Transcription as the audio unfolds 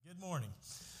Morning.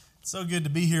 It's so good to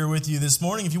be here with you this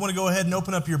morning. If you want to go ahead and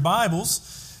open up your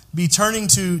Bibles, be turning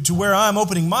to where I'm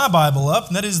opening my Bible up,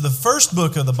 and that is the first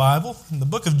book of the Bible, the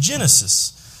book of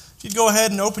Genesis. If you'd go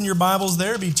ahead and open your Bibles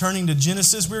there, be turning to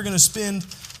Genesis. We're going to spend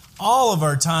all of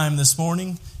our time this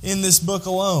morning in this book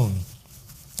alone.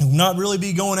 We'll not really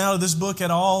be going out of this book at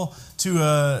all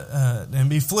and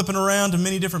be flipping around to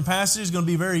many different passages. It's going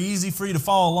to be very easy for you to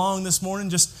follow along this morning,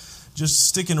 just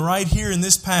sticking right here in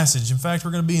this passage. In fact,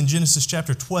 we're going to be in Genesis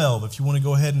chapter 12, if you want to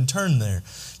go ahead and turn there.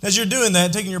 As you're doing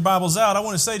that, taking your Bibles out, I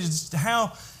want to say just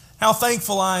how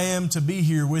thankful I am to be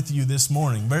here with you this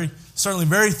morning. Certainly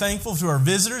very thankful to our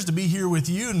visitors to be here with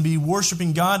you and be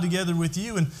worshiping God together with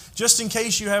you. And just in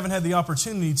case you haven't had the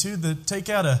opportunity to take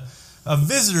out a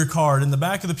visitor card in the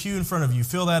back of the pew in front of you.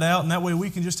 Fill that out, and that way we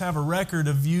can just have a record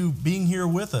of you being here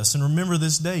with us and remember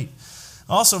this date.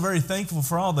 Also very thankful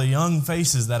for all the young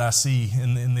faces that I see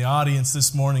in the audience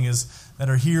this morning that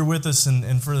are here with us,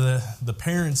 and for the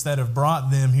parents that have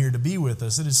brought them here to be with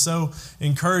us. It is so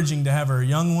encouraging to have our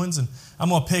young ones, and I'm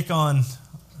going to pick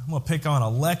on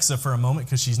Alexa for a moment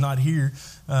because she's not here.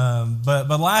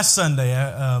 But last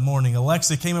Sunday morning,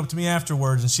 Alexa came up to me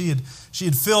afterwards, and she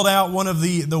had filled out one of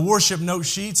the worship note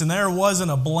sheets, and there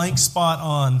wasn't a blank spot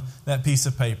on that piece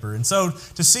of paper. And so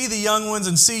to see the young ones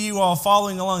and see you all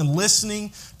following along and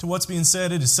listening to what's being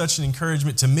said, it is such an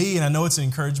encouragement to me, and I know it's an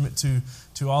encouragement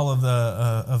to all of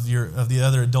the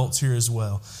other adults here as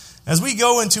well. As we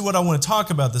go into what I want to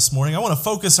talk about this morning, I want to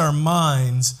focus our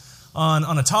minds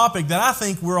on a topic that I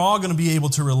think we're all going to be able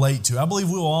to relate to. I believe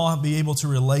we'll all be able to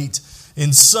relate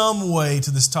in some way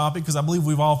to this topic because I believe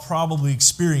we've all probably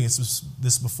experienced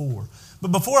this before.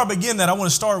 But before I begin that, I want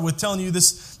to start with telling you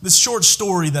this short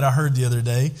story that I heard the other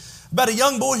day about a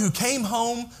young boy who came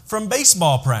home from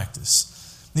baseball practice.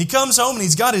 And he comes home and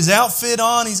he's got his outfit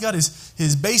on, he's got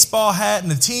his baseball hat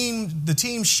and the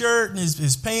team shirt and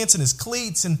his pants and his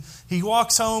cleats, and he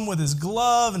walks home with his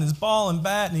glove and his ball and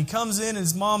bat, and he comes in and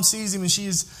his mom sees him, and she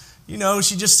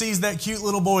just sees that cute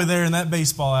little boy there in that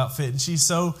baseball outfit, and she's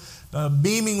so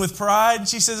beaming with pride, and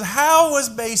she says, "How was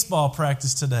baseball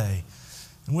practice today?"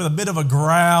 And with a bit of a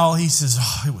growl, he says,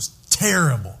 "Oh, it was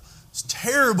terrible. It's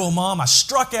terrible, Mom. I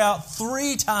struck out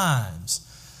 3 times.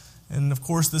 And of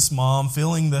course, this mom,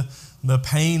 feeling the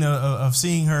pain of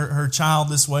seeing her child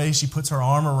this way, she puts her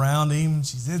arm around him.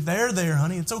 She said, there,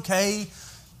 honey, it's okay.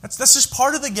 That's just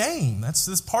part of the game.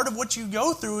 That's part of what you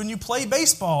go through when you play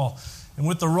baseball." And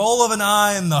with the roll of an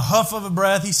eye and the huff of a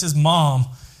breath, he says, "Mom,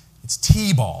 it's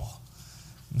T-ball."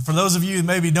 And for those of you who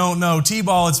maybe don't know,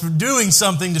 T-ball, it's doing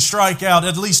something to strike out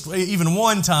at least even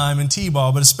 1 time in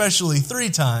T-ball, but especially 3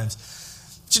 times.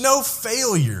 But you know,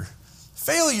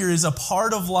 Failure is a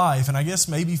part of life, and I guess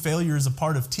maybe failure is a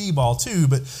part of T-ball too,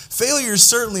 but failure is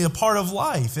certainly a part of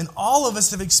life, and all of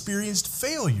us have experienced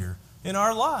failure in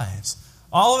our lives.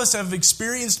 All of us have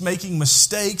experienced making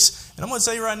mistakes, and I'm going to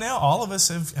say right now, all of us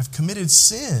have committed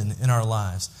sin in our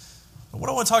lives. But what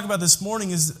I want to talk about this morning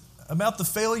is about the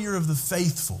failure of the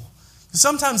faithful.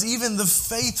 Sometimes even the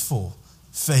faithful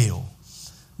fail.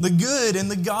 The good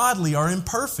and the godly are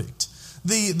imperfect.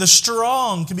 The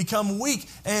strong can become weak,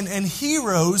 and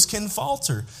heroes can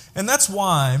falter. And that's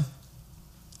why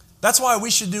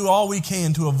we should do all we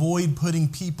can to avoid putting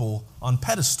people on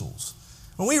pedestals.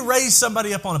 When we raise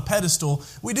somebody up on a pedestal,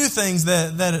 we do things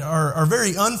that are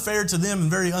very unfair to them and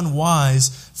very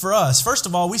unwise for us. First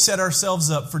of all, we set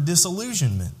ourselves up for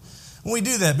disillusionment when we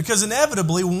do that, because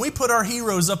inevitably, when we put our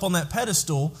heroes up on that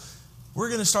pedestal, we're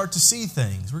going to start to see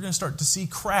things. We're going to start to see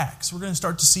cracks. We're going to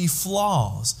start to see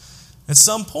flaws at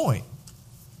some point.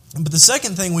 But the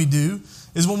second thing we do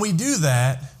is when we do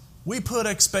that, we put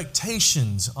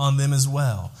expectations on them as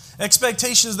well.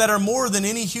 Expectations that are more than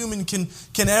any human can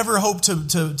ever hope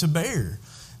to bear.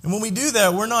 And when we do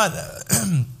that,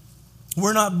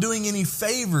 we're not doing any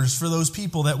favors for those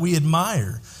people that we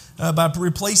admire by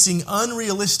replacing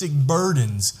unrealistic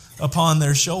burdens upon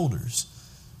their shoulders.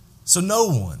 So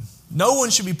no one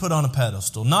should be put on a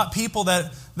pedestal. Not people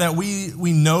that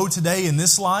we know today in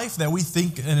this life that we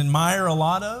think and admire a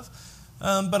lot of,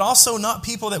 but also not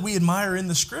people that we admire in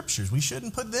the Scriptures. We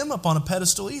shouldn't put them up on a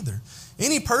pedestal either.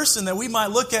 Any person that we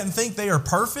might look at and think they are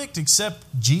perfect except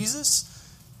Jesus,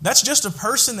 that's just a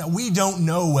person that we don't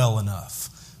know well enough.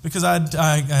 Because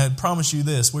I promise you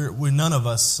this, we're none of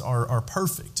us are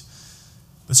perfect.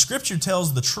 The Scripture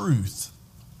tells the truth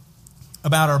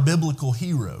about our biblical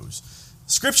heroes.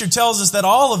 Scripture tells us that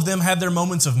all of them had their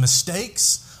moments of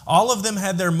mistakes, all of them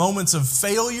had their moments of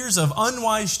failures, of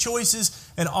unwise choices,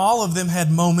 and all of them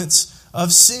had moments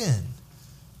of sin.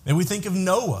 And we think of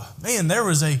Noah. Man, there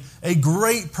was a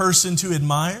great person to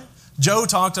admire. Joe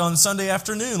talked on last Sunday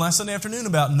afternoon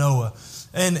about Noah.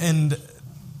 And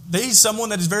he's someone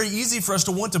that is very easy for us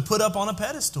to want to put up on a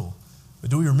pedestal. But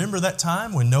do we remember that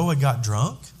time when Noah got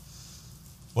drunk?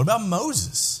 What about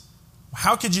Moses?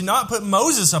 How could you not put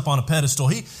Moses up on a pedestal?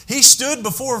 He stood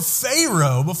before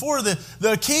Pharaoh, before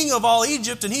the king of all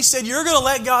Egypt, and he said, you're going to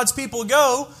let God's people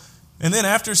go. And then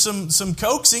after some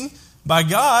coaxing by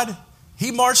God,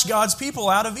 he marched God's people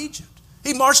out of Egypt.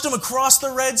 He marched them across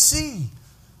the Red Sea.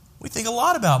 We think a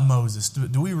lot about Moses.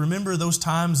 Do we remember those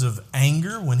times of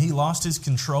anger when he lost his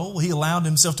control? He allowed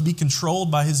himself to be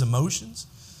controlled by his emotions.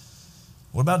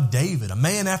 What about David, a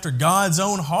man after God's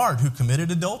own heart who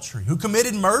committed adultery, who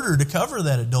committed murder to cover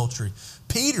that adultery?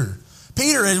 Peter,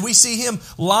 as we see him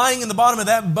lying in the bottom of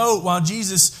that boat while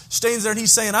Jesus stands there and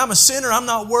he's saying, I'm a sinner, I'm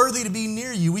not worthy to be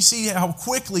near you. We see how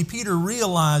quickly Peter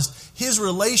realized his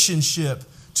relationship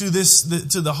to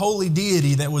the holy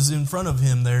deity that was in front of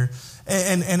him there,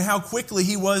 and how quickly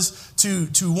he was to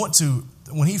want to,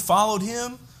 when he followed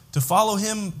him, to follow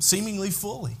him seemingly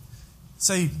fully.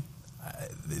 Say,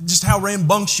 just how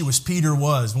rambunctious Peter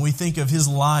was when we think of his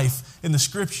life in the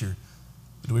Scripture.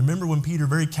 Do we remember when Peter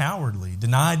very cowardly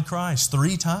denied Christ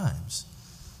 3 times?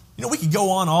 You know, we could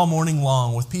go on all morning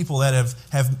long with people that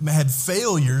have had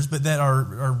failures, but that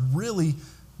are really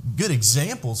good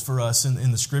examples for us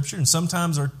in the Scripture, and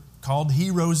sometimes are called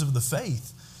heroes of the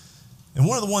faith. And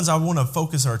one of the ones I want to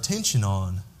focus our attention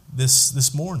on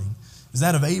this morning is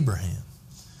that of Abraham.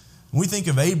 When we think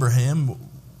of Abraham,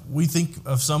 we think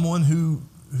of someone who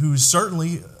is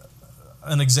certainly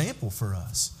an example for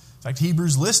us. In fact,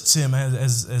 Hebrews lists him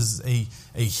as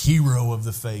a hero of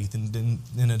the faith and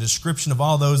in a description of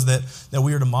all those that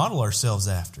we are to model ourselves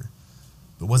after.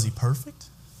 But was he perfect?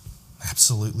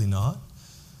 Absolutely not.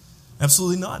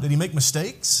 Absolutely not. Did he make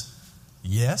mistakes?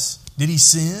 Yes. Did he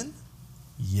sin?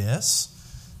 Yes.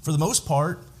 For the most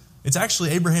part, it's actually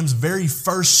Abraham's very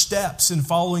first steps in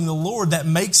following the Lord that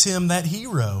makes him that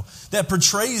hero, that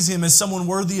portrays him as someone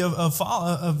worthy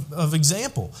of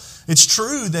example. It's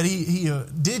true that he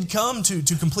did come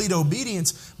to complete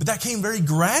obedience, but that came very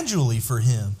gradually for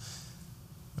him.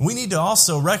 And we need to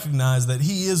also recognize that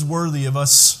he is worthy of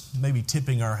us maybe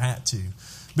tipping our hat to.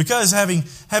 Because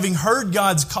having heard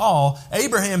God's call,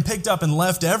 Abraham picked up and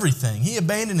left everything. He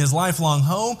abandoned his lifelong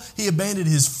home. He abandoned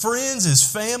his friends, his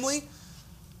family.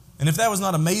 And if that was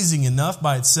not amazing enough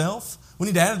by itself, we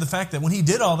need to add the fact that when he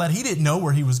did all that, he didn't know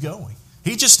where he was going.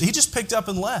 He just picked up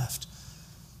and left.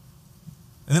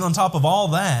 And then on top of all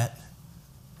that,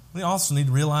 we also need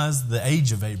to realize the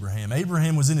age of Abraham.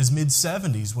 Abraham was in his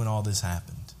mid-70s when all this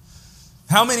happened.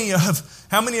 How many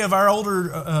of our older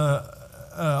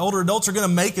adults are going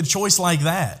to make a choice like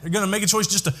that? They're going to make a choice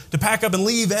just to pack up and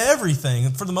leave everything.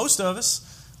 And for the most of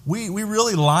us, we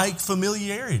really like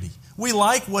familiarity. We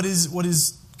like what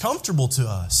is comfortable to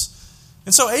us.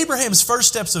 And so Abraham's first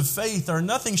steps of faith are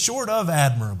nothing short of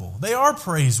admirable. They are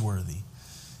praiseworthy.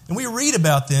 And we read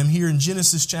about them here in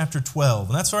Genesis chapter 12.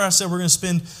 And that's where I said we're going to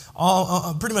spend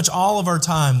pretty much all of our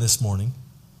time this morning.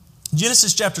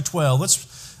 Genesis chapter 12.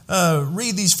 Let's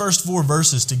read these first 4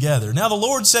 verses together. Now the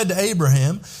Lord said to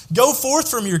Abraham, go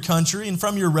forth from your country and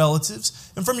from your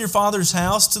relatives and from your father's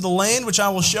house to the land which I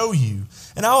will show you.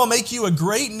 And I will make you a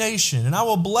great nation, and I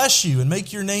will bless you and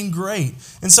make your name great.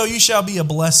 And so you shall be a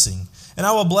blessing. And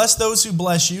I will bless those who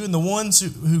bless you, and the ones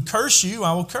who curse you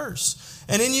I will curse.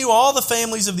 And in you all the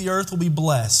families of the earth will be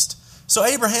blessed. So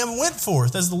Abraham went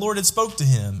forth as the Lord had spoke to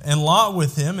him, and Lot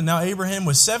with him. And now Abraham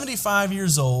was 75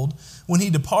 years old when he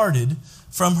departed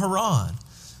from Haran.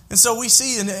 And so we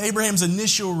see in Abraham's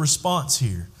initial response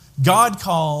here, God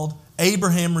called,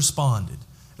 Abraham responded.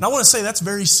 And I want to say that's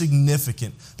very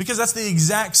significant because that's the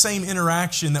exact same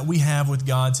interaction that we have with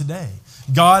God today.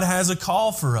 God has a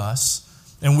call for us,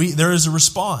 and there is a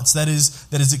response that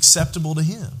is acceptable to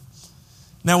Him.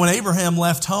 Now, when Abraham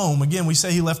left home, again, we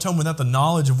say he left home without the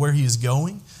knowledge of where he is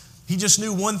going. He just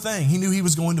knew one thing. He knew he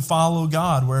was going to follow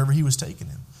God wherever He was taking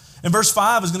him. And verse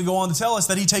 5 is going to go on to tell us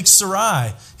that he takes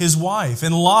Sarai, his wife,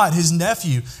 and Lot, his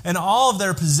nephew, and all of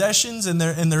their possessions and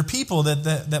their people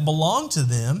that belong to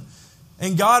them,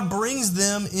 and God brings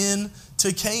them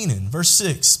into Canaan. Verse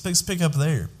 6, let's pick up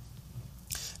there.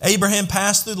 Abraham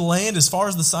passed through the land as far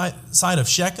as the site of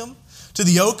Shechem, to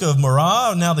the oak of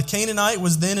Moreh. Now the Canaanite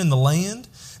was then in the land.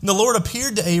 And the Lord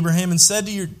appeared to Abraham and said,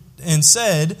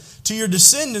 to your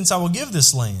descendants I will give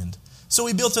this land. So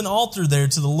he built an altar there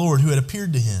to the Lord who had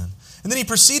appeared to him. And then he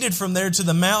proceeded from there to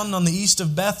the mountain on the east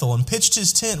of Bethel, and pitched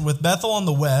his tent with Bethel on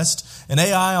the west and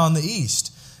Ai on the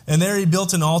east. And there he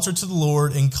built an altar to the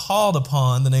Lord and called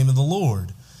upon the name of the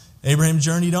Lord. Abraham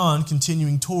journeyed on,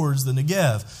 continuing towards the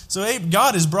Negev. So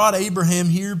God has brought Abraham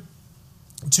here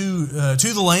to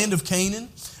the land of Canaan,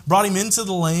 brought him into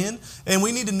the land. And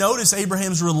we need to notice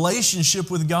Abraham's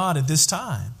relationship with God at this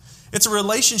time. It's a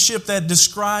relationship that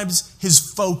describes his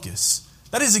focus.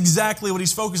 That is exactly what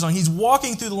he's focused on. He's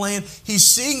walking through the land. He's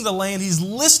seeing the land. He's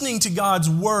listening to God's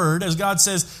word. As God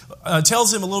says,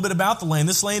 tells him a little bit about the land.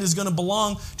 This land is going to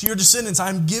belong to your descendants.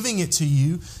 I'm giving it to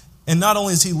you. And not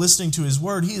only is he listening to his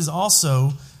word, he is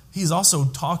also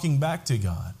talking back to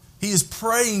God. He is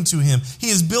praying to him. He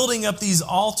is building up these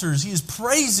altars. He is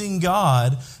praising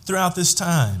God throughout this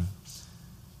time.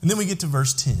 And then we get to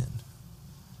verse 10.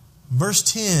 Verse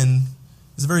 10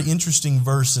 is a very interesting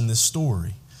verse in this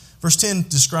story. Verse 10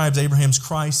 describes Abraham's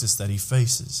crisis that he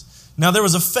faces. Now there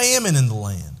was a famine in the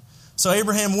land. So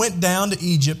Abraham went down to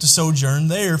Egypt to sojourn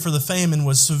there, for the famine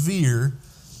was severe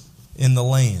in the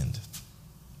land.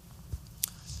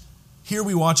 Here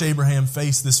we watch Abraham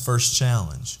face this first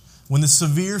challenge, when the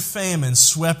severe famine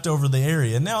swept over the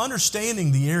area. Now,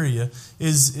 understanding the area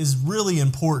is really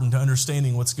important to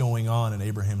understanding what's going on in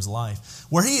Abraham's life.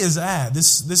 Where he is at,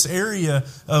 this area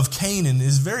of Canaan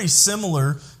is very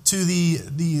similar to the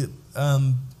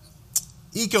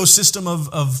ecosystem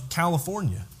of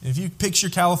California. If you picture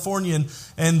California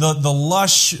and the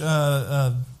lush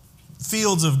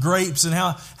fields of grapes and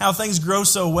how things grow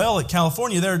so well at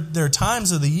California, there are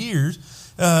times of the year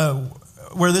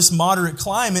where this moderate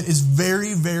climate is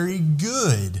very, very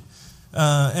good.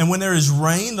 And when there is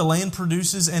rain, the land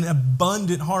produces an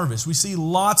abundant harvest. We see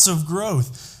lots of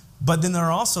growth. But then there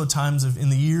are also times in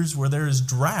the years where there is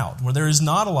drought, where there is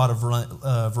not a lot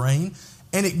of rain,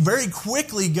 and it very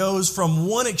quickly goes from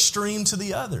one extreme to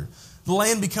the other. The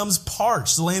land becomes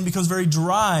parched. The land becomes very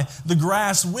dry. The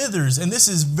grass withers. And this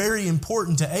is very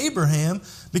important to Abraham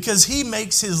because he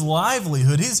makes his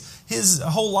livelihood, his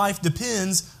whole life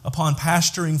depends upon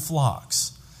pasturing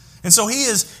flocks. And so he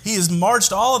has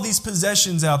marched all of these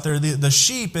possessions out there, the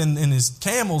sheep and his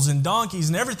camels and donkeys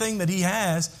and everything that he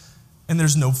has, and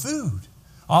there's no food.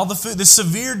 All the food, this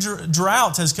severe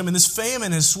drought has come in. This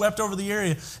famine has swept over the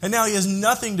area, and now he has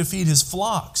nothing to feed his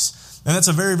flocks. And that's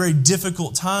a very, very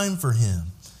difficult time for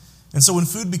him. And so when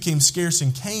food became scarce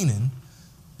in Canaan,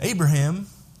 Abraham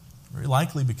very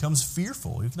likely becomes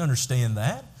fearful. You can understand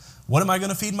that. What am I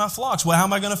going to feed my flocks? Well, how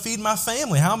am I going to feed my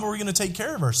family? How are we going to take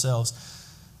care of ourselves?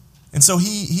 And so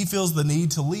he feels the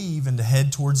need to leave and to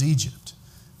head towards Egypt.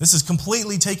 This is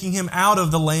completely taking him out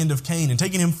of the land of Canaan,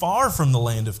 taking him far from the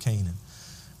land of Canaan.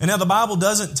 And now the Bible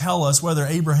doesn't tell us whether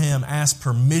Abraham asked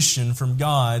permission from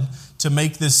God to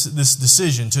make this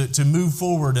decision, to move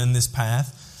forward in this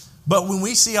path. But when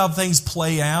we see how things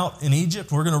play out in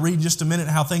Egypt, we're going to read in just a minute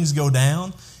how things go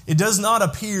down. It does not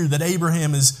appear that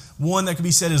Abraham is one that could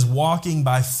be said is walking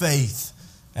by faith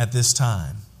at this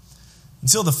time.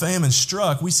 Until the famine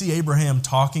struck, we see Abraham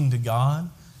talking to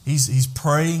God. He's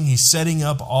praying, he's setting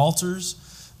up altars,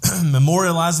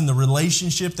 memorializing the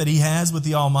relationship that he has with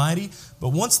the Almighty. But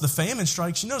once the famine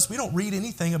strikes, you notice we don't read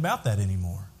anything about that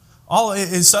anymore.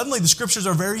 Suddenly the scriptures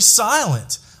are very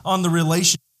silent on the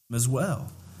relationship as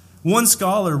well. One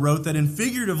scholar wrote that in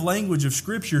figurative language of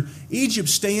Scripture, Egypt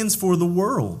stands for the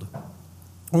world,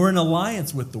 or an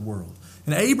alliance with the world.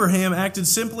 And Abraham acted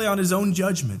simply on his own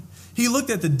judgment. He looked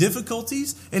at the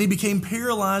difficulties and he became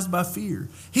paralyzed by fear.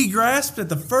 He grasped at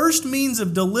the first means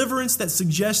of deliverance that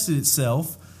suggested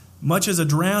itself, much as a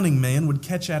drowning man would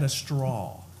catch at a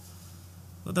straw.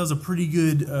 I thought that was a pretty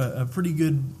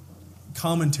good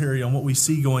commentary on what we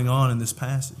see going on in this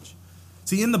passage.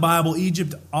 See, in the Bible,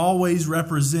 Egypt always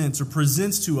represents or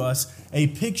presents to us a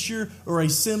picture or a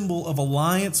symbol of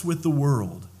alliance with the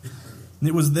world. And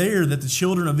it was there that the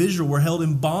children of Israel were held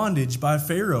in bondage by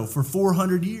Pharaoh for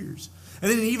 400 years. And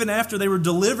then even after they were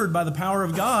delivered by the power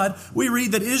of God, we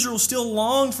read that Israel still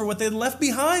longed for what they had left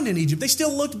behind in Egypt. They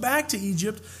still looked back to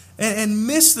Egypt and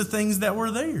missed the things that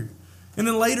were there. And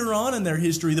then later on in their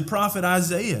history, the prophet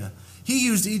Isaiah, he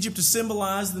used Egypt to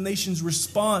symbolize the nation's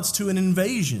response to an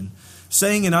invasion,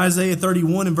 saying in Isaiah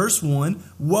 31 and verse 1,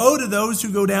 "Woe to those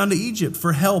who go down to Egypt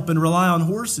for help and rely on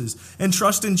horses and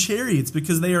trust in chariots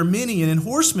because they are many and in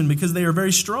horsemen because they are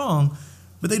very strong,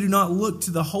 but they do not look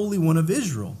to the Holy One of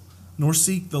Israel, nor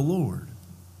seek the Lord."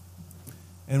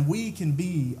 And we can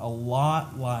be a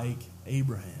lot like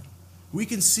Abraham. We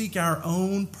can seek our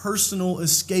own personal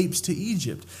escapes to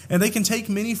Egypt, and they can take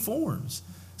many forms.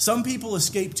 Some people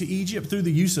escape to Egypt through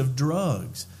the use of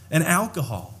drugs and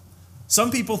alcohol.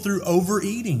 Some people through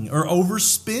overeating or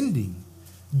overspending,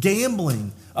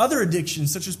 gambling, other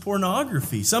addictions such as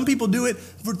pornography. Some people do it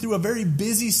through a very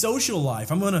busy social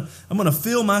life. I'm gonna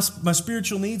fill my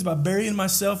spiritual needs by burying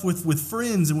myself with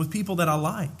friends and with people that I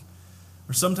like.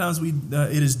 Or sometimes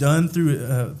it is done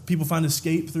through people find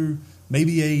escape through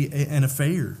maybe an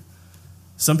affair.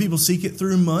 Some people seek it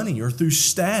through money or through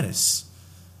status.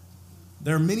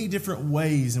 There are many different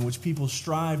ways in which people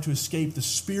strive to escape the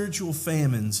spiritual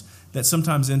famines that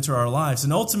sometimes enter our lives.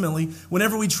 And ultimately,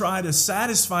 whenever we try to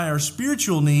satisfy our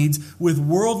spiritual needs with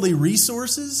worldly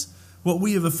resources, what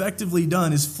we have effectively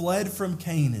done is fled from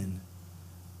Canaan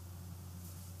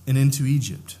and into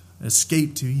Egypt,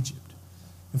 escaped to Egypt.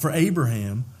 And for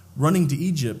Abraham, running to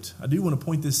Egypt, I do want to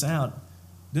point this out,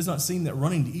 it does not seem that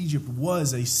running to Egypt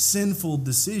was a sinful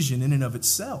decision in and of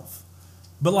itself.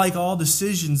 But like all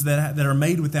decisions that are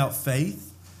made without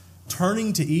faith,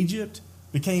 turning to Egypt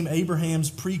became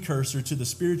Abraham's precursor to the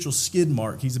spiritual skid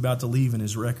mark he's about to leave in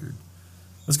his record.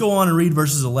 Let's go on and read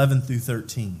verses 11 through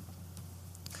 13.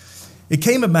 It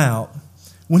came about,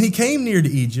 when he came near to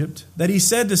Egypt, that he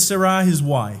said to Sarai his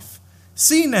wife,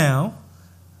 "See now,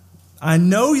 I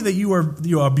know that you are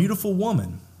a beautiful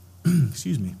woman."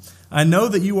 Excuse me. "I know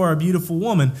that you are a beautiful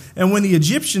woman, and when the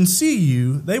Egyptians see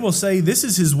you, they will say, 'This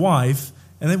is his wife,'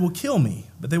 and they will kill me,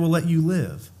 but they will let you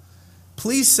live.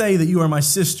 Please say that you are my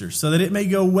sister, so that it may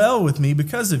go well with me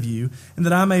because of you, and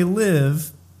that I may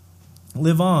live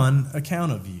on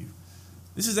account of you."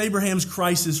 This is Abraham's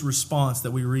crisis response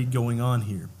that we read going on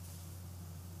here.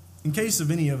 In case of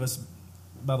any of us,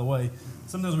 by the way,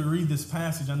 sometimes we read this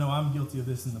passage, I know I'm guilty of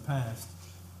this in the past.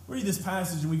 We read this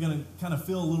passage and we're going to kind of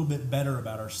feel a little bit better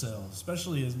about ourselves,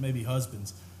 especially as maybe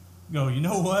husbands. Go, you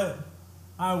know what?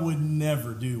 I would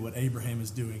never do what Abraham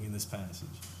is doing in this passage.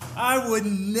 I would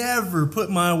never put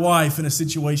my wife in a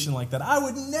situation like that. I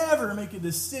would never make a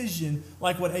decision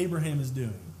like what Abraham is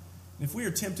doing. And if we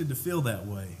are tempted to feel that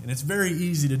way, and it's very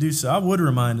easy to do so, I would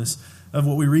remind us of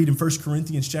what we read in 1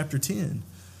 Corinthians chapter 10.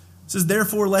 It says,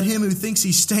 "Therefore let him who thinks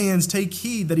he stands take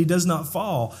heed that he does not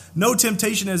fall. No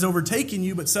temptation has overtaken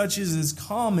you, but such is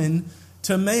common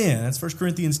to man." That's 1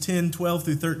 Corinthians 10, 12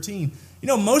 through 13. You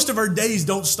know, most of our days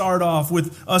don't start off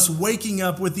with us waking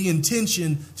up with the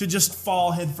intention to just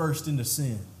fall headfirst into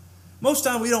sin. Most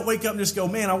time we don't wake up and just go,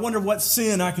 "Man, I wonder what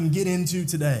sin I can get into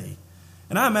today."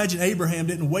 And I imagine Abraham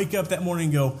didn't wake up that morning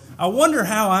and go, "I wonder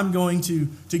how I'm going to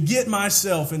get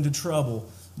myself into trouble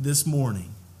this morning."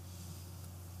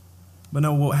 But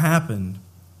no, what happened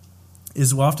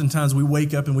is oftentimes we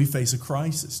wake up and we face a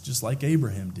crisis, just like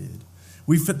Abraham did.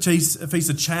 We face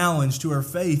a challenge to our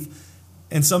faith,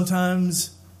 and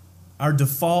sometimes our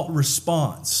default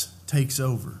response takes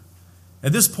over.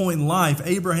 At this point in life,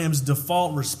 Abraham's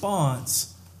default response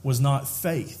was not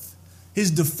faith.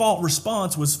 His default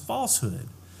response was falsehood.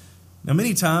 Now,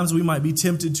 many times we might be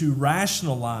tempted to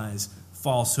rationalize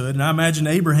falsehood, and I imagine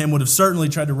Abraham would have certainly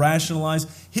tried to rationalize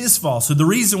his falsehood, the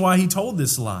reason why he told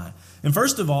this lie. And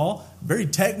first of all, very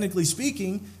technically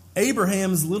speaking,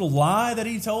 Abraham's little lie that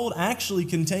he told actually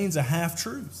contains a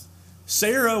half-truth.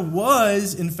 Sarah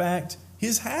was, in fact,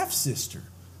 his half-sister.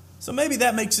 So maybe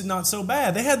that makes it not so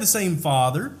bad. They had the same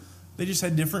father, they just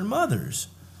had different mothers.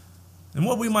 And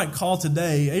what we might call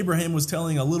today, Abraham was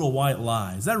telling a little white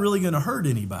lie. Is that really going to hurt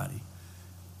anybody?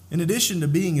 In addition to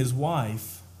being his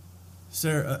wife,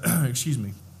 Sarah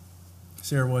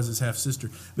was his half-sister.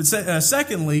 But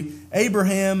secondly,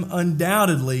 Abraham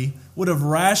undoubtedly would have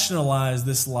rationalized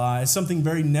this lie as something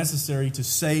very necessary to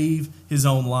save his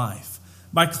own life.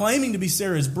 By claiming to be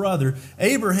Sarah's brother,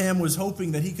 Abraham was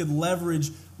hoping that he could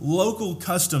leverage local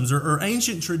customs or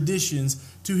ancient traditions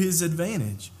to his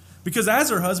advantage. Because as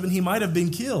her husband, he might have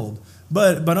been killed.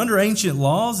 But under ancient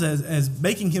laws, as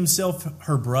making himself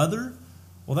her brother,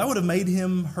 well, that would have made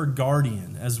him her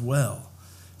guardian as well.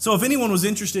 So if anyone was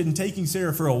interested in taking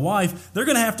Sarah for a wife, they're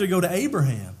going to have to go to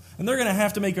Abraham. And they're going to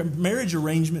have to make marriage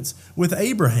arrangements with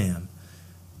Abraham.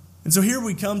 And so here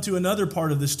we come to another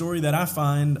part of the story that I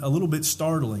find a little bit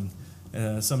startling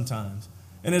sometimes.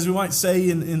 And as we might say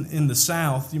in the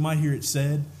South, you might hear it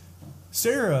said,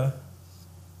 Sarah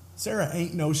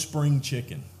ain't no spring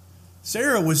chicken.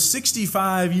 Sarah was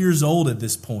 65 years old at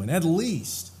this point, at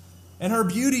least. And her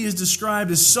beauty is described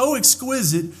as so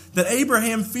exquisite that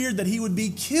Abraham feared that he would be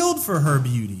killed for her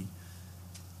beauty.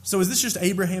 So is this just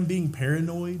Abraham being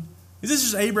paranoid? Is this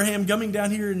just Abraham coming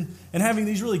down here and having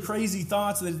these really crazy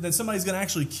thoughts that somebody's going to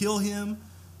actually kill him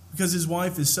because his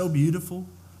wife is so beautiful?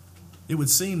 It would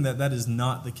seem that that is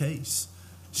not the case.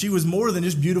 She was more than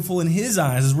just beautiful in his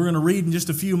eyes, as we're going to read in just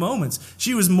a few moments.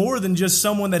 She was more than just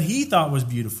someone that he thought was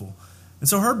beautiful. And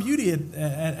so her beauty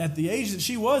at the age that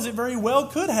she was, it very well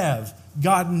could have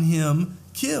gotten him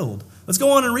killed. Let's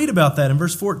go on and read about that in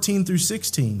verse 14 through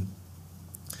 16.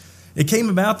 It came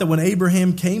about that when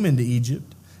Abraham came into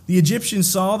Egypt, the Egyptians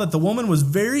saw that the woman was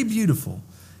very beautiful.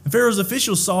 And Pharaoh's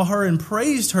officials saw her and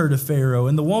praised her to Pharaoh,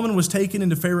 and the woman was taken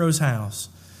into Pharaoh's house.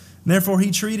 Therefore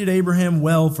he treated Abraham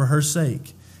well for her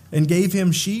sake, and gave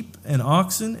him sheep and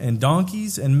oxen and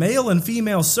donkeys and male and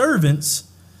female servants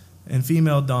and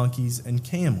female donkeys and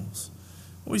camels.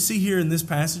 What we see here in this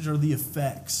passage are the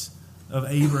effects of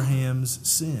Abraham's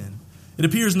sin. It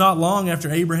appears not long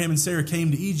after Abraham and Sarah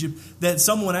came to Egypt that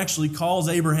someone actually calls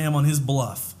Abraham on his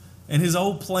bluff, and his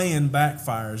old plan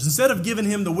backfires. Instead of giving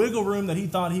him the wiggle room that he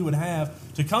thought he would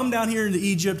have to come down here into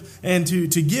Egypt and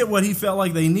to get what he felt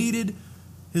like they needed,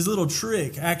 his little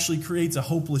trick actually creates a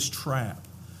hopeless trap.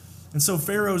 And so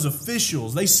Pharaoh's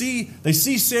officials, they see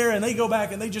Sarah and they go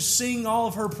back and they just sing all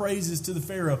of her praises to the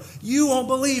Pharaoh. You won't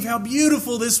believe how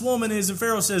beautiful this woman is. And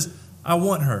Pharaoh says, I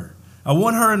want her. I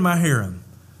want her in my harem.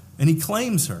 And he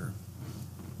claims her.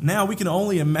 Now we can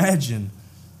only imagine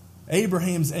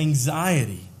Abraham's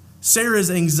anxiety,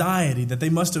 Sarah's anxiety that they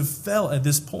must have felt at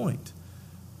this point.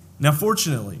 Now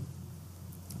fortunately,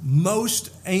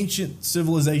 most ancient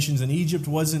civilizations in Egypt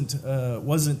wasn't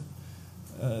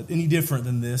any different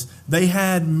than this. They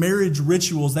had marriage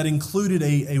rituals that included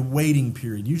a waiting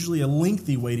period, usually a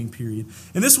lengthy waiting period.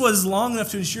 And this was long enough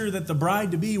to ensure that the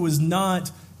bride-to-be was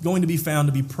not going to be found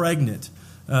to be pregnant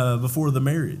before the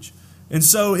marriage. And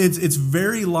so it's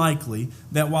very likely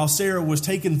that while Sarah was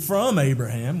taken from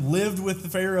Abraham, lived with the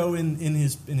Pharaoh in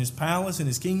his palace, in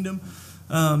his kingdom,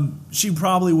 she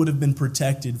probably would have been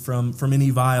protected from any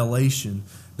violation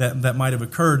that might have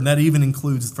occurred, and that even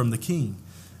includes from the king.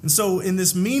 And so in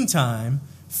this meantime,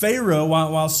 Pharaoh,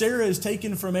 while Sarah is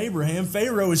taken from Abraham,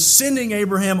 Pharaoh is sending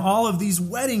Abraham all of these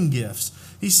wedding gifts.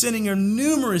 He's sending her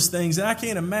numerous things, and I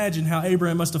can't imagine how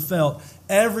Abraham must have felt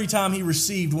every time he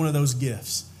received one of those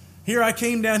gifts. Here I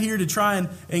came down here to try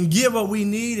and get what we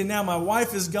need, and now my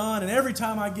wife is gone, and every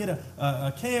time I get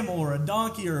a camel or a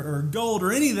donkey or gold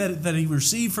or any that he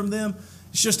received from them,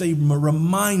 it's just a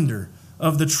reminder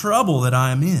of the trouble that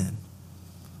I am in.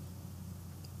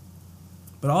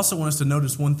 But I also want us to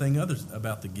notice one thing other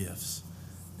about the gifts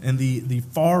and the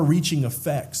far-reaching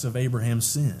effects of Abraham's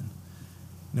sin.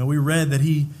 We read that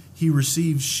he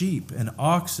received sheep and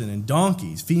oxen and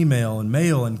donkeys, female and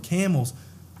male, and camels.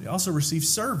 He also received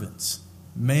servants,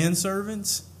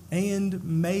 manservants and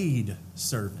maid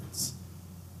servants.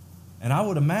 And I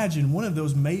would imagine one of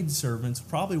those maid servants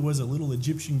probably was a little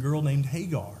Egyptian girl named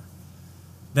Hagar.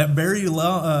 That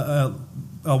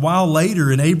a while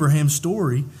later in Abraham's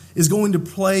story is going to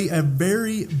play a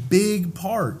very big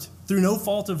part, through no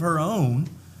fault of her own,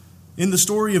 in the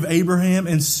story of Abraham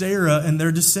and Sarah and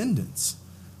their descendants.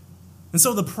 And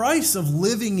so the price of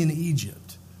living in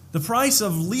Egypt, the price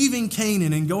of leaving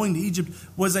Canaan and going to Egypt,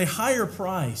 was a higher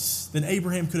price than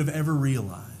Abraham could have ever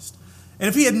realized. And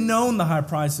if he had known the high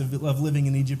price of living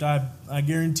in Egypt, I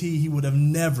guarantee he would have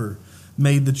never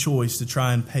made the choice to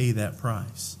try and pay that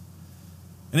price.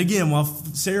 And again, while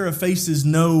Sarah faces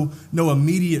no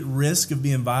immediate risk of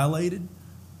being violated,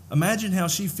 imagine how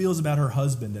she feels about her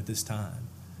husband at this time,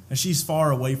 as she's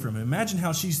far away from him. Imagine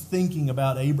how she's thinking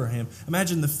about Abraham.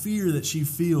 Imagine the fear that she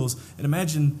feels, and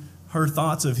imagine her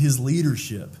thoughts of his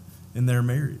leadership in their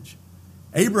marriage.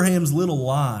 Abraham's little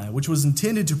lie, which was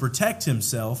intended to protect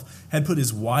himself, had put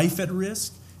his wife at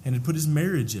risk and had put his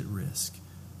marriage at risk.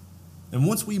 And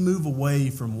once we move away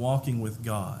from walking with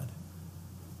God,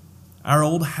 our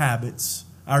old habits,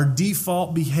 our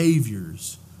default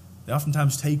behaviors, they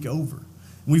oftentimes take over.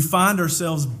 And we find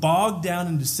ourselves bogged down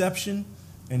in deception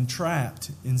and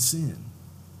trapped in sin.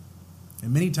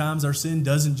 And many times our sin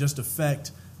doesn't just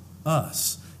affect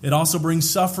us. It also brings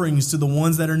sufferings to the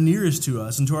ones that are nearest to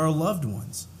us and to our loved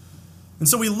ones. And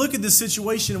so we look at this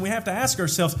situation and we have to ask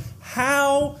ourselves,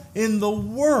 how in the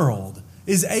world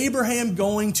is Abraham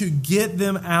going to get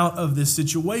them out of this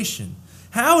situation?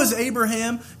 How is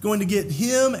Abraham going to get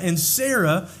him and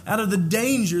Sarah out of the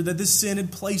danger that this sin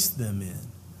had placed them in?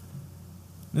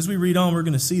 And as we read on, we're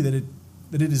going to see that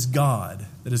it is God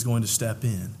that is going to step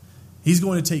in. He's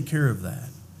going to take care of that.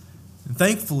 And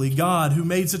thankfully, God, who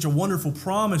made such a wonderful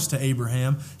promise to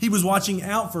Abraham, he was watching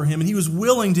out for him, and he was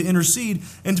willing to intercede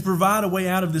and to provide a way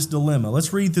out of this dilemma.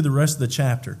 Let's read through the rest of the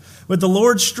chapter. But the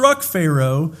Lord struck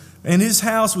Pharaoh and his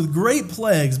house with great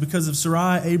plagues because of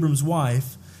Sarai, Abram's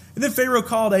wife. And then Pharaoh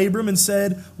called Abram and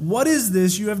said, "What is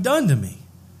this you have done to me?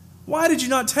 Why did you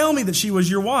not tell me that she was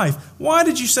your wife? Why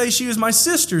did you say she was my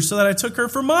sister so that I took her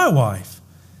for my wife?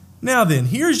 Now then,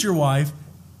 here's your wife.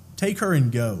 Take her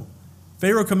and go."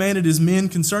 Pharaoh commanded his men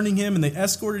concerning him, and they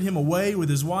escorted him away with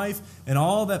his wife and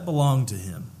all that belonged to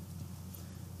him.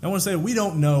 I want to say we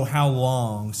don't know how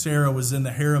long Sarah was in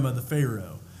the harem of the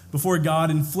Pharaoh before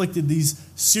God inflicted these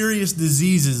serious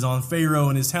diseases on Pharaoh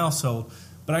and his household.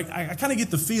 But I kind of get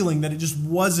the feeling that it just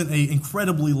wasn't an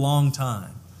incredibly long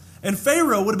time. And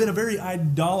Pharaoh would have been a very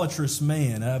idolatrous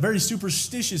man, a very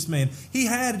superstitious man. He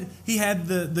had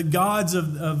the gods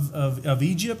of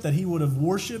Egypt that he would have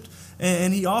worshipped,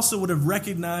 and he also would have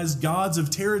recognized gods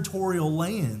of territorial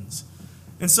lands.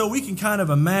 And so we can kind of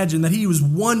imagine that he was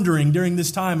wondering during this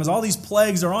time, as all these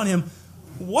plagues are on him,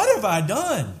 what have I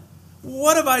done?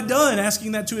 What have I done?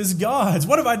 Asking that to his gods.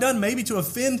 What have I done maybe to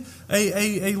offend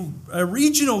a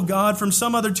regional god from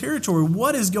some other territory?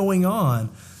 What is going on?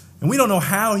 And we don't know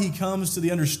how he comes to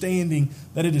the understanding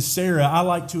that it is Sarah. I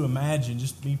like to imagine,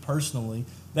 just me personally,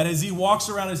 that as he walks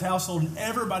around his household and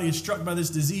everybody is struck by this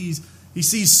disease, he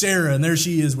sees Sarah and there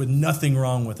she is with nothing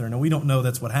wrong with her. Now, we don't know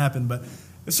that's what happened, but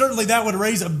certainly that would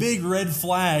raise a big red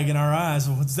flag in our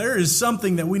eyes. There is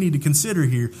something that we need to consider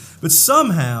here. But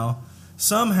somehow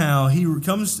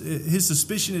his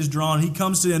suspicion is drawn. He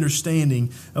comes to the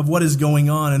understanding of what is going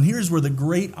on. And here's where the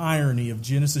great irony of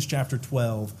Genesis chapter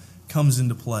 12 comes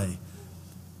into play.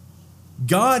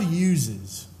 God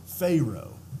uses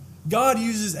Pharaoh. God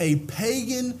uses a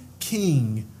pagan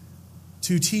king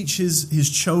to teach his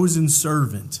chosen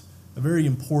servant a very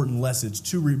important lesson,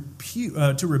 to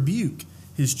rebuke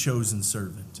his chosen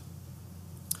servant.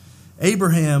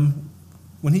 Abraham,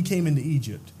 when he came into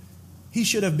Egypt, he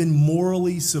should have been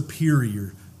morally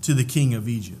superior to the king of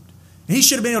Egypt. And he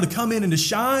should have been able to come in and to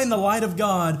shine the light of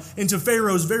God into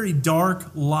Pharaoh's very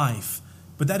dark life.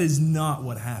 But that is not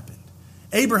what happened.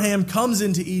 Abraham comes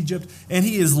into Egypt and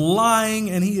he is lying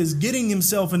and he is getting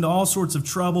himself into all sorts of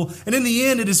trouble. And in the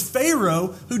end, it is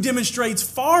Pharaoh who demonstrates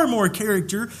far more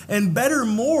character and better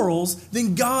morals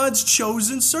than God's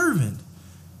chosen servant.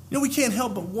 You know, we can't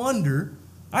help but wonder,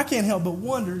 I can't help but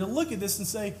wonder to look at this and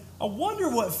say, I wonder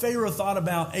what Pharaoh thought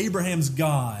about Abraham's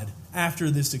God after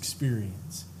this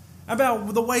experience.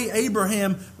 About the way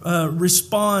Abraham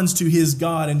responds to his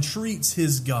God and treats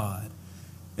his God.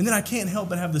 And then I can't help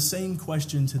but have the same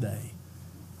question today.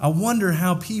 I wonder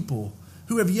how people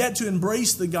who have yet to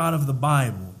embrace the God of the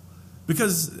Bible,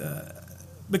 because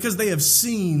they have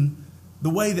seen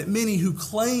the way that many who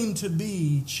claim to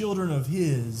be children of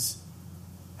His,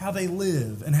 how they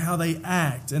live and how they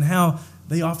act and how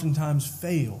they oftentimes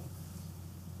fail.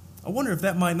 I wonder if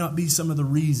that might not be some of the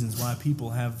reasons why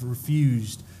people have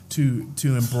refused to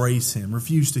embrace Him,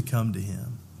 refused to come to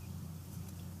Him.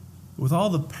 With all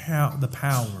the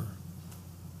power,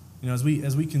 you know, as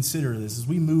we consider this, as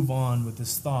we move on with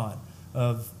this thought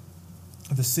of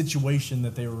the situation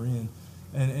that they were in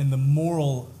and the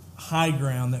moral high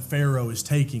ground that Pharaoh is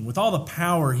taking, with all the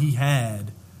power he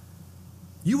had,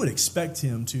 you would expect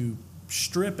him to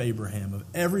strip Abraham of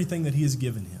everything that he has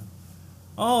given him.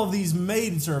 All of these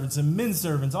maidservants and men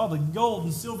servants, all the gold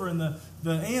and silver and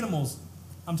the animals,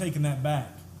 I'm taking that back.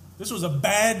 This was a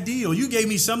bad deal. You gave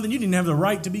me something you didn't have the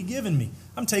right to be giving me.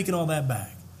 I'm taking all that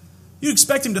back. You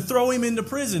expect him to throw him into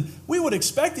prison. We would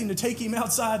expect him to take him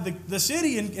outside the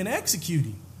city and execute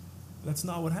him. That's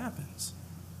not what happens.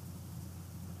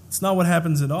 It's not what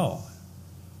happens at all.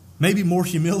 Maybe more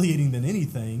humiliating than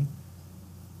anything,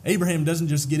 Abraham doesn't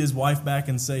just get his wife back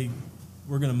and say,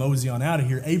 we're going to mosey on out of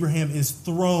here. Abraham is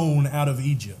thrown out of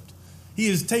Egypt. He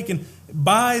is taken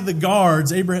by the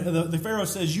guards. The Pharaoh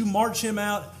says, you march him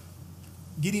out,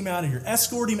 get him out of here.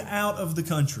 Escort him out of the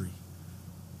country.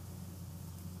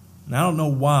 And I don't know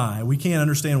why. We can't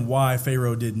understand why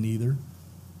Pharaoh didn't either.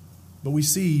 But we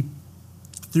see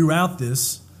throughout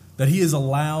this that he is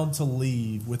allowed to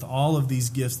leave with all of these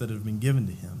gifts that have been given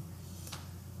to him.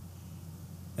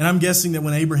 And I'm guessing that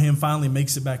when Abraham finally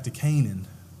makes it back to Canaan,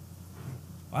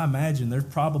 I imagine there's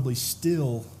probably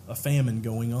still a famine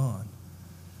going on.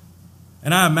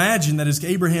 And I imagine that as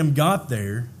Abraham got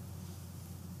there,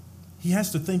 he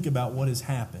has to think about what has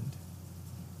happened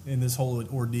in this whole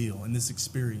ordeal, in this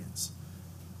experience.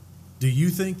 Do you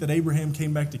think that Abraham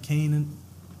came back to Canaan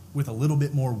with a little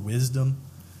bit more wisdom,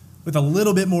 with a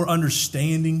little bit more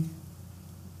understanding?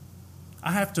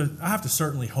 I have to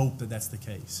certainly hope that that's the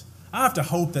case. I have to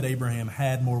hope that Abraham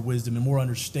had more wisdom and more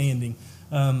understanding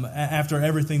after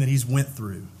everything that he's went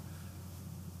through.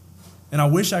 And I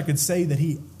wish I could say that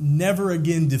he never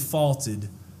again defaulted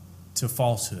to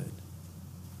falsehood.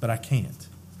 But I can't.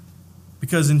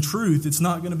 Because in truth, it's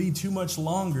not going to be too much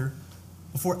longer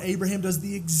before Abraham does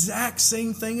the exact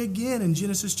same thing again in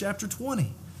Genesis chapter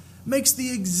 20. Makes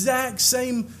the exact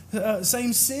same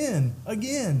sin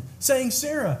again, saying,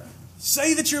 Sarah,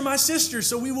 say that you're my sister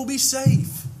so we will be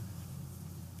safe.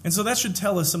 And so that should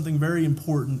tell us something very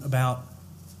important about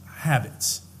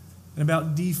habits and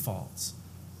about defaults.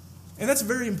 And that's a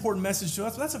very important message to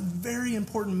us. That's a very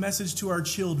important message to our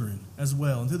children as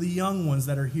well, and to the young ones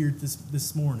that are here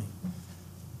this morning.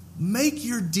 Make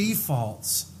your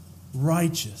defaults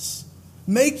righteous.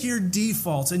 Make your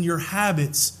defaults and your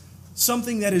habits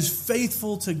something that is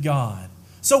faithful to God.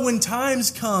 So when times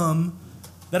come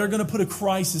that are going to put a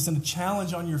crisis and a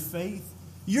challenge on your faith,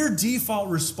 your default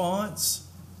response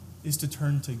is to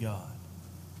turn to God.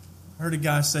 I heard a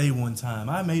guy say one time,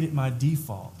 I made it my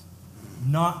default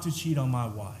not to cheat on my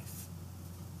wife.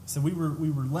 He said we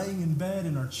were laying in bed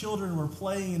and our children were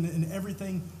playing and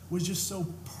everything was just so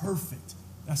perfect.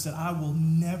 I said, I will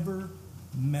never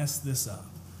mess this up.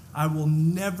 I will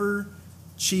never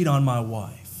cheat on my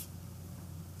wife.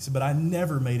 He said, but I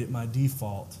never made it my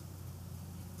default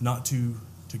not to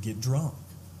get drunk.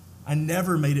 I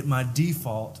never made it my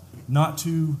default not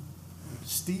to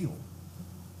steal.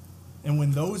 And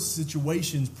when those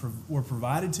situations were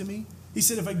provided to me, he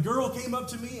said, if a girl came up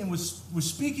to me and was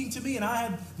speaking to me and I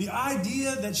had the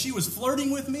idea that she was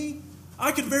flirting with me,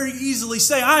 I could very easily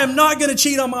say, I am not going to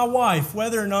cheat on my wife,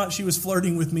 whether or not she was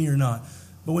flirting with me or not.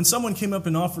 But when someone came up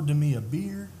and offered to me a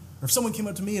beer, or if someone came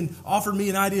up to me and offered me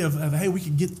an idea of hey, we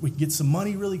could get some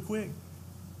money really quick,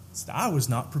 I was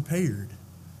not prepared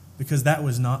because that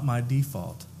was not my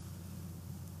default.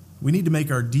 We need to make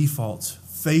our defaults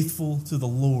faithful to the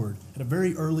Lord at a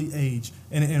very early age.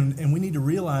 And we need to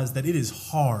realize that it is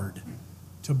hard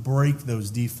to break those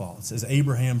defaults, as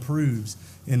Abraham proves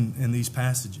in these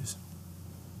passages.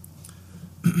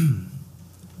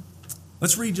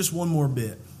 Let's read just one more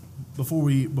bit before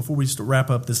we wrap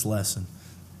up this lesson.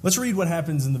 Let's read what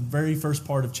happens in the very first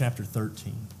part of chapter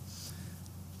 13.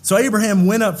 So Abraham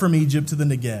went up from Egypt to the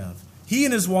Negev, he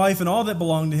and his wife and all that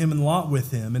belonged to him, and Lot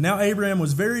with him. And now Abraham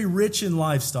was very rich in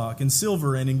livestock, in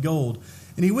silver, and in gold.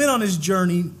 And he went on his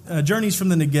journeys from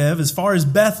the Negev as far as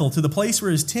Bethel, to the place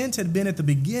where his tent had been at the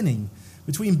beginning,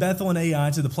 between Bethel and Ai,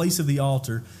 to the place of the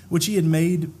altar, which he had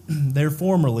made there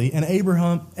formerly. And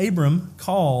Abram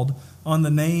called on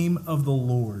the name of the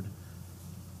Lord.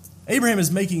 Abraham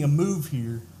is making a move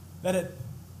here that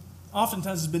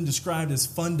oftentimes has been described as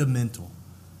fundamental.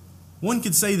 One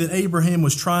could say that Abraham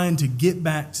was trying to get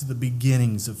back to the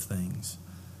beginnings of things.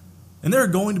 And there are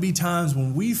going to be times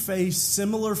when we face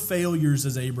similar failures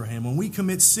as Abraham, when we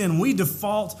commit sin, we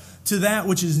default to that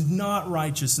which is not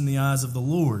righteous in the eyes of the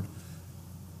Lord.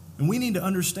 And we need to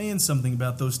understand something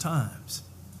about those times.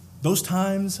 Those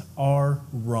times are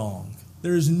wrong.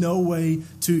 There is no way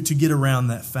to get around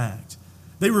that fact.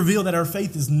 They reveal that our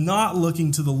faith is not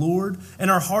looking to the Lord and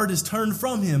our heart is turned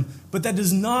from Him. But that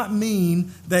does not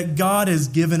mean that God has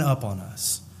given up on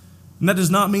us. And that does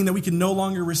not mean that we can no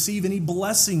longer receive any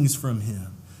blessings from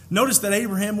Him. Notice that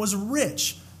Abraham was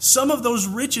rich. Some of those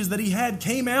riches that he had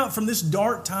came out from this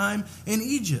dark time in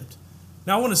Egypt.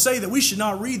 Now, I want to say that we should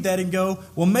not read that and go,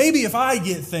 well, maybe if I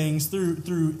get things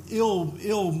through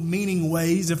ill-meaning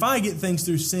ways, if I get things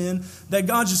through sin, that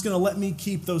God's just going to let me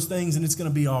keep those things and it's going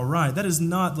to be all right. That is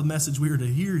not the message we are to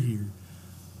hear here.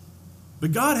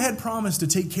 But God had promised to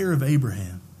take care of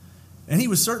Abraham. And He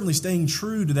was certainly staying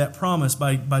true to that promise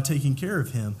by taking care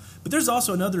of him. But there's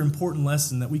also another important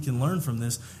lesson that we can learn from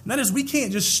this, and that is we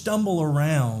can't just stumble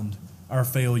around our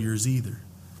failures either.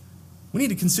 We need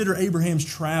to consider Abraham's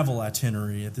travel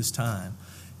itinerary at this time.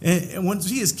 And once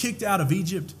he is kicked out of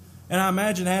Egypt, and I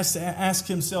imagine has to ask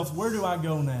himself, where do I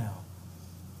go now?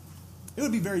 It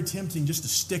would be very tempting just to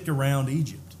stick around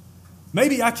Egypt.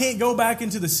 Maybe I can't go back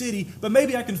into the city, but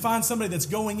maybe I can find somebody that's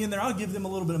going in there. I'll give them a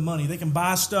little bit of money. They can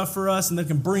buy stuff for us and they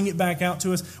can bring it back out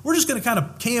to us. We're just going to kind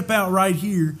of camp out right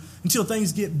here until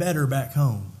things get better back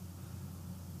home.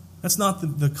 That's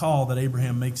not the call that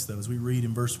Abraham makes, though, as we read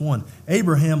in verse 1.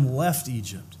 Abraham left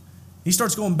Egypt. He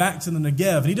starts going back to the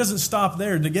Negev, and he doesn't stop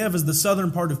there. Negev is the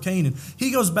southern part of Canaan.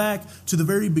 He goes back to the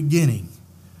very beginning,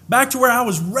 back to where I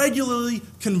was regularly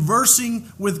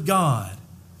conversing with God,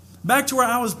 back to where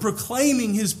I was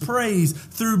proclaiming His praise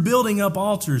through building up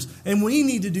altars. And we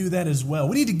need to do that as well.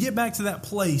 We need to get back to that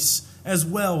place as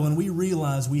well when we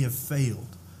realize we have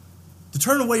failed. To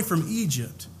turn away from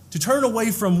Egypt, to turn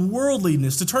away from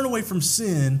worldliness, to turn away from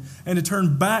sin, and to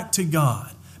turn back to God,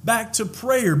 back to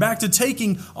prayer, back to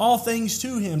taking all things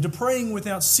to Him, to praying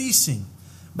without ceasing,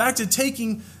 back to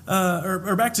taking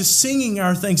back to singing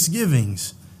our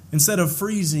thanksgivings instead of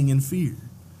freezing in fear.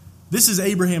 This is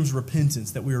Abraham's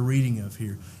repentance that we are reading of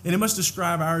here, and it must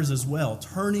describe ours as well,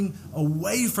 turning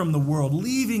away from the world,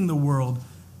 leaving the world,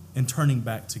 and turning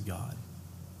back to God.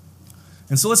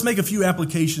 And so let's make a few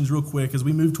applications real quick as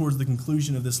we move towards the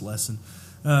conclusion of this lesson.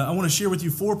 I want to share with you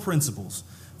four principles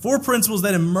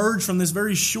that emerge from this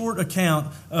very short account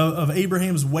of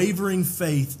Abraham's wavering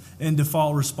faith and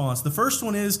default response. The first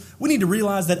one is we need to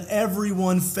realize that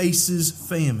everyone faces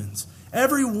famines.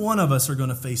 Every one of us are going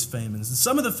to face famines. And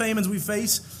some of the famines we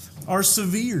face are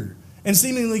severe and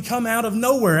seemingly come out of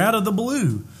nowhere, out of the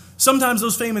blue. Sometimes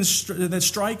those famines that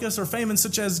strike us are famines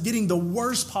such as getting the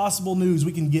worst possible news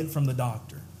we can get from the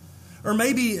doctor. Or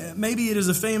maybe it is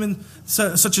a famine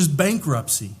such as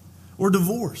bankruptcy or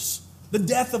divorce, the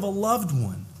death of a loved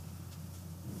one.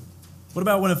 What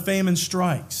about when a famine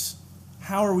strikes?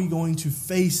 How are we going to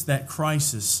face that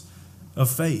crisis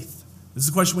of faith? This is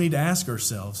a question we need to ask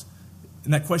ourselves.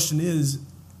 And that question is,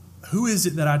 who is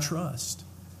it that I trust?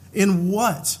 In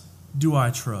what do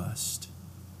I trust?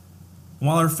 And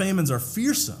while our famines are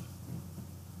fearsome,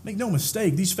 make no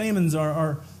mistake, these famines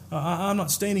are I'm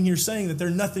not standing here saying that they're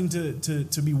nothing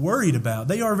to be worried about.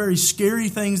 They are very scary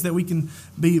things that we can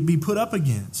be put up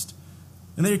against.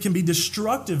 And they can be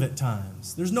destructive at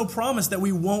times. There's no promise that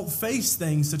we won't face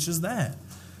things such as that.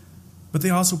 But they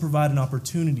also provide an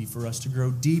opportunity for us to grow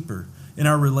deeper in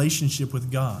our relationship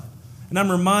with God. And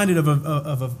I'm reminded of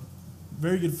a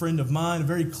very good friend of mine, a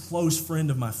very close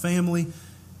friend of my family.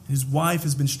 His wife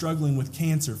has been struggling with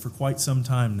cancer for quite some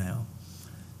time now.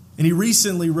 And he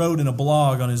recently wrote in a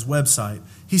blog on his website,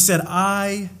 he said,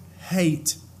 "I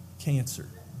hate cancer.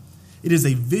 It is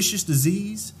a vicious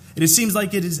disease. It seems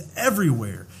like it is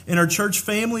everywhere. In our church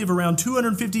family of around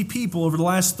 250 people over the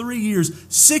last 3 years,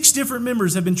 6 different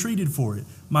members have been treated for it,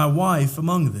 my wife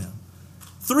among them.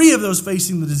 3 of those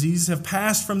facing the disease have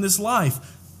passed from this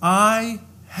life. I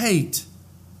hate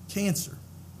cancer.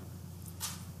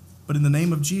 But in the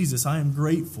name of Jesus, I am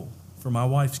grateful for my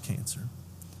wife's cancer."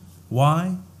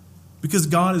 Why? Because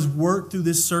God has worked through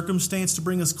this circumstance to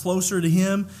bring us closer to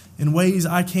Him in ways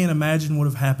I can't imagine would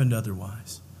have happened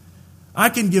otherwise. I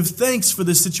can give thanks for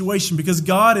this situation because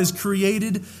God has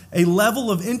created a level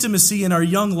of intimacy in our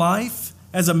young life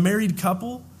as a married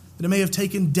couple that it may have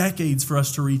taken decades for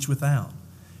us to reach without.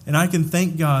 And I can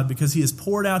thank God because He has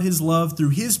poured out His love through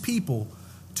His people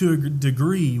to a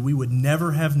degree we would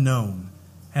never have known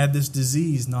had this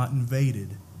disease not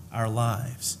invaded our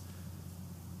lives.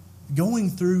 Going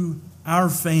through our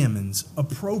famines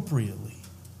appropriately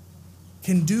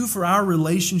can do for our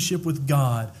relationship with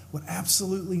God what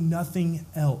absolutely nothing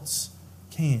else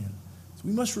can. So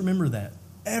we must remember that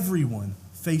everyone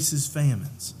faces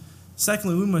famines.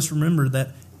 Secondly, we must remember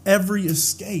that every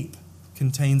escape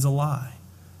contains a lie.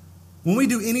 When we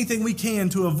do anything we can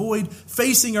to avoid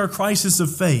facing our crisis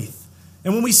of faith,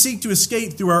 and when we seek to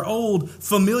escape through our old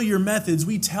familiar methods,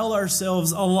 we tell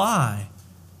ourselves a lie.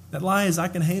 That lie is, I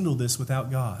can handle this without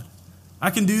God. I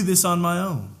can do this on my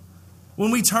own. When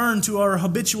we turn to our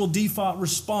habitual default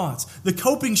response, the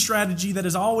coping strategy that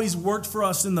has always worked for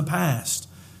us in the past,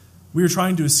 we are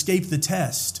trying to escape the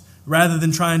test rather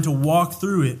than trying to walk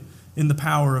through it in the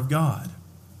power of God.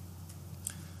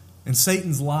 And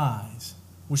Satan's lies,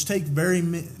 which take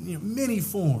many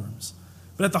forms,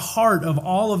 but at the heart of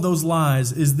all of those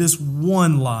lies is this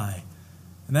one lie,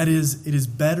 and that is, it is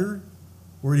better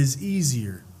or it is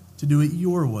easier to do it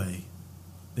your way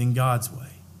than God's way.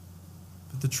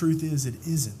 But the truth is, it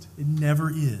isn't. It never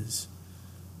is.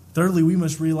 Thirdly, we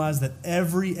must realize that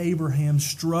every Abraham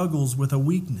struggles with a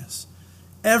weakness.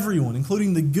 Everyone,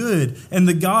 including the good and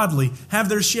the godly, have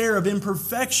their share of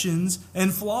imperfections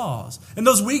and flaws. And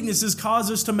those weaknesses cause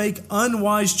us to make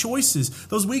unwise choices.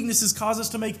 Those weaknesses cause us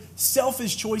to make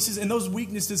selfish choices, and those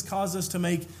weaknesses cause us to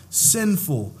make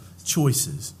sinful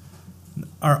choices.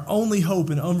 Our only hope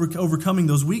in overcoming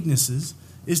those weaknesses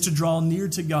is to draw near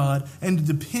to God and to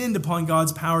depend upon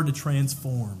God's power to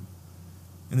transform.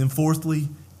 And then fourthly,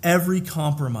 every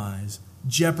compromise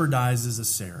jeopardizes a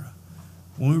Sarah.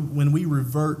 When we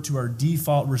revert to our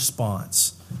default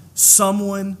response,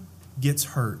 someone gets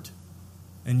hurt.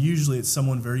 And usually it's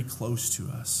someone very close to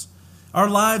us. Our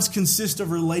lives consist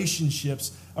of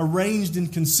relationships arranged in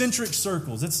concentric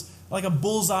circles. It's like a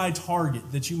bullseye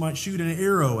target that you might shoot an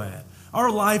arrow at. Our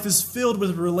life is filled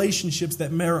with relationships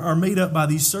that are made up by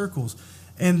these circles.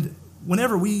 And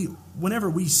whenever we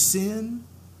sin,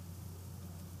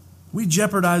 we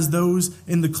jeopardize those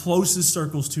in the closest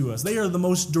circles to us. They are the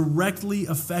most directly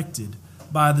affected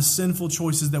by the sinful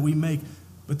choices that we make.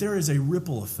 But there is a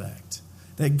ripple effect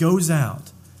that goes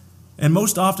out and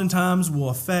most oftentimes will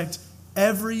affect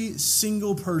every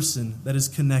single person that is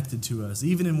connected to us,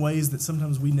 even in ways that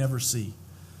sometimes we never see.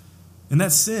 In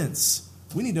that sense,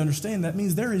 we need to understand that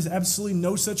means there is absolutely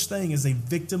no such thing as a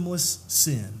victimless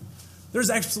sin. There's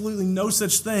absolutely no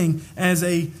such thing as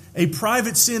a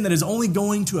private sin that is only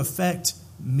going to affect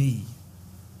me.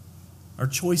 Our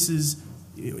choices,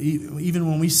 even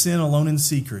when we sin alone in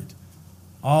secret,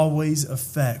 always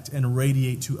affect and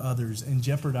radiate to others and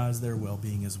jeopardize their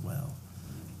well-being as well.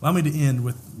 Allow me to end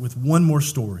with one more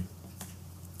story.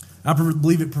 I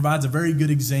believe it provides a very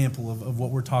good example of what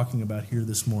we're talking about here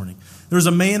this morning. There's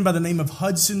a man by the name of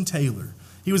Hudson Taylor.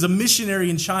 He was a missionary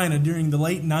in China during the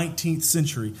late 19th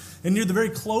century. And near the very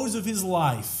close of his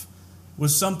life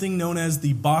was something known as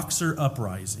the Boxer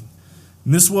Uprising.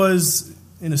 And this was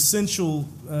in essence,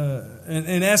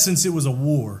 it was a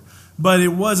war. But it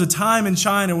was a time in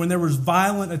China when there was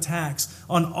violent attacks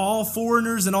on all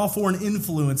foreigners and all foreign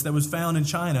influence that was found in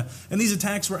China. And these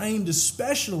attacks were aimed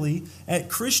especially at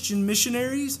Christian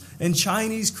missionaries and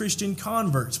Chinese Christian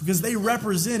converts because they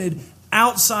represented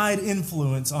outside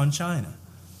influence on China.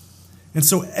 And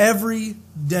so every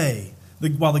day,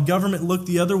 while the government looked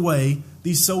the other way,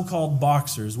 these so-called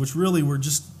Boxers, which really were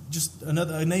just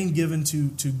a name given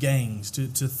to gangs, to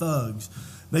thugs,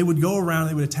 they would go around,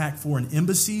 they would attack foreign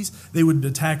embassies, they would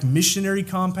attack missionary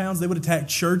compounds, they would attack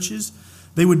churches,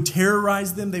 they would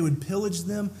terrorize them, they would pillage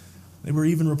them. There were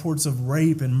even reports of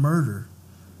rape and murder.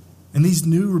 And these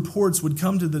new reports would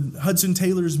come to the Hudson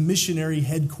Taylor's missionary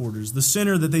headquarters, the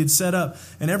center that they had set up.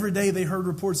 And every day they heard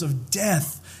reports of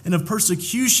death and of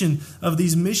persecution of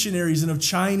these missionaries and of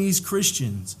Chinese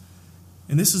Christians.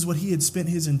 And this is what he had spent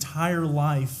his entire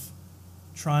life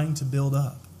trying to build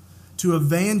up, to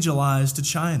evangelize to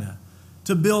China,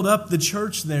 to build up the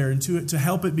church there and to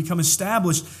help it become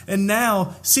established. And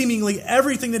now, seemingly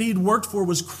everything that he'd worked for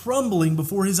was crumbling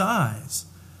before his eyes.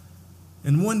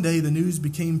 And one day the news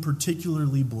became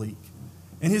particularly bleak.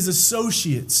 And his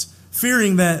associates,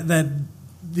 fearing that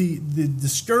the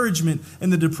discouragement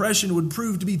and the depression would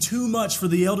prove to be too much for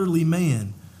the elderly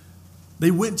man, they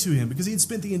went to him because he had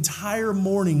spent the entire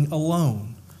morning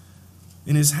alone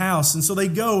in his house. And so they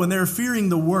go and they're fearing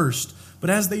the worst.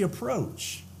 But as they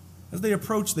approach,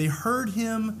 they heard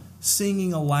him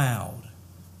singing aloud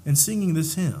and singing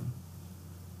this hymn.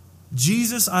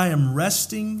 Jesus, I am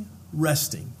resting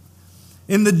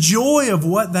in the joy of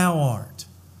what thou art.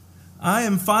 I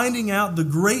am finding out the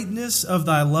greatness of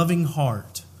thy loving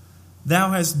heart.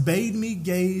 Thou hast bade me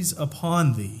gaze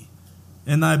upon thee,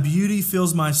 and thy beauty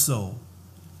fills my soul.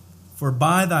 For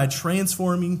by thy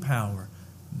transforming power,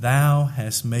 thou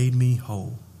hast made me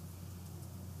whole.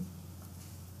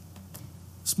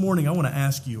 This morning, I want to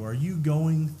ask you, are you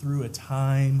going through a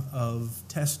time of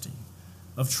testing,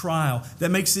 of trial, that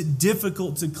makes it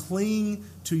difficult to cling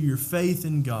to your faith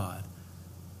in God?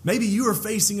 Maybe you are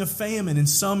facing a famine in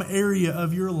some area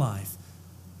of your life.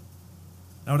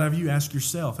 I would have you ask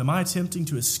yourself, am I attempting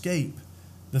to escape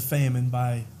the famine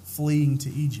by fleeing to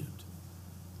Egypt?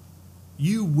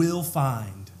 You will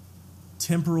find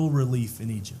temporal relief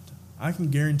in Egypt. I can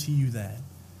guarantee you that.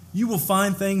 You will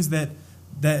find things that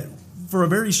for a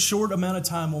very short amount of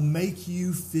time will make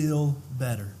you feel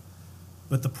better.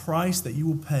 But the price that you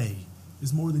will pay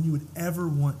is more than you would ever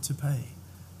want to pay.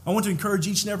 I want to encourage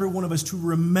each and every one of us to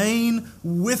remain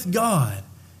with God,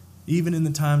 even in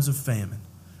the times of famine.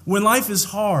 When life is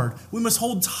hard, we must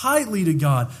hold tightly to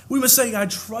God. We must say, I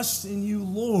trust in you,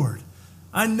 Lord.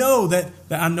 I know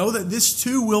that this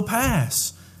too will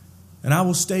pass. And I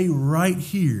will stay right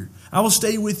here. I will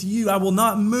stay with you. I will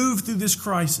not move through this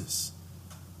crisis.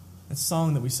 That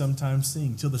song that we sometimes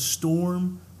sing, till the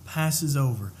storm passes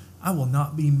over, I will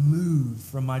not be moved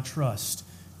from my trust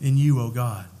in you, O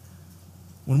God.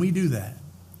 When we do that,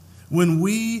 when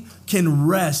we can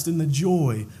rest in the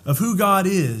joy of who God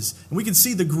is, and we can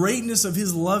see the greatness of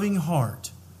His loving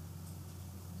heart,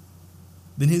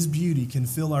 then His beauty can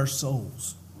fill our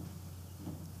souls.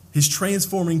 His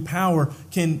transforming power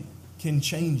can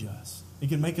change us. It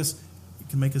can make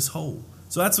us whole.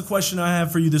 So that's the question I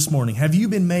have for you this morning. Have you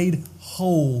been made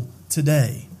whole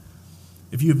today?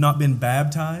 If you have not been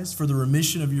baptized for the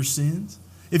remission of your sins,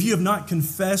 if you have not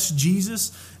confessed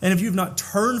Jesus, and if you have not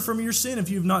turned from your sin, if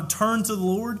you have not turned to the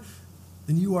Lord,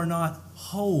 then you are not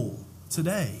whole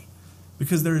today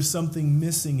because there is something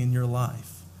missing in your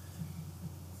life.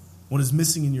 What is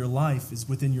missing in your life is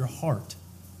within your heart,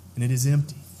 and it is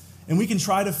empty. And we can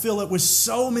try to fill it with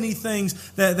so many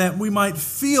things that we might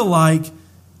feel like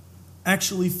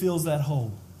actually fills that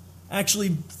hole,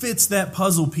 actually fits that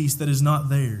puzzle piece that is not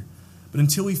there. But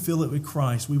until we fill it with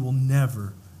Christ, we will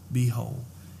never be whole.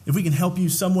 If we can help you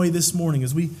some way this morning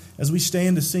as we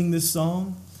stand to sing this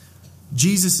song,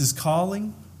 Jesus is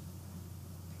calling.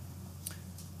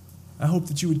 I hope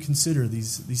that you would consider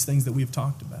these things that we have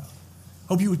talked about.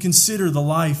 Hope you would consider the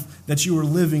life that you are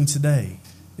living today.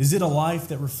 Is it a life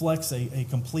that reflects a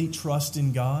complete trust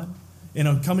in God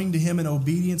and coming to Him in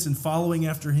obedience and following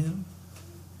after Him?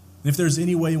 And if there's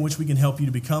any way in which we can help you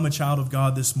to become a child of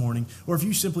God this morning, or if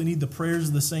you simply need the prayers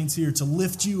of the saints here to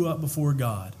lift you up before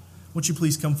God, won't you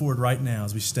please come forward right now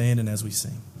as we stand and as we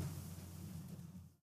sing?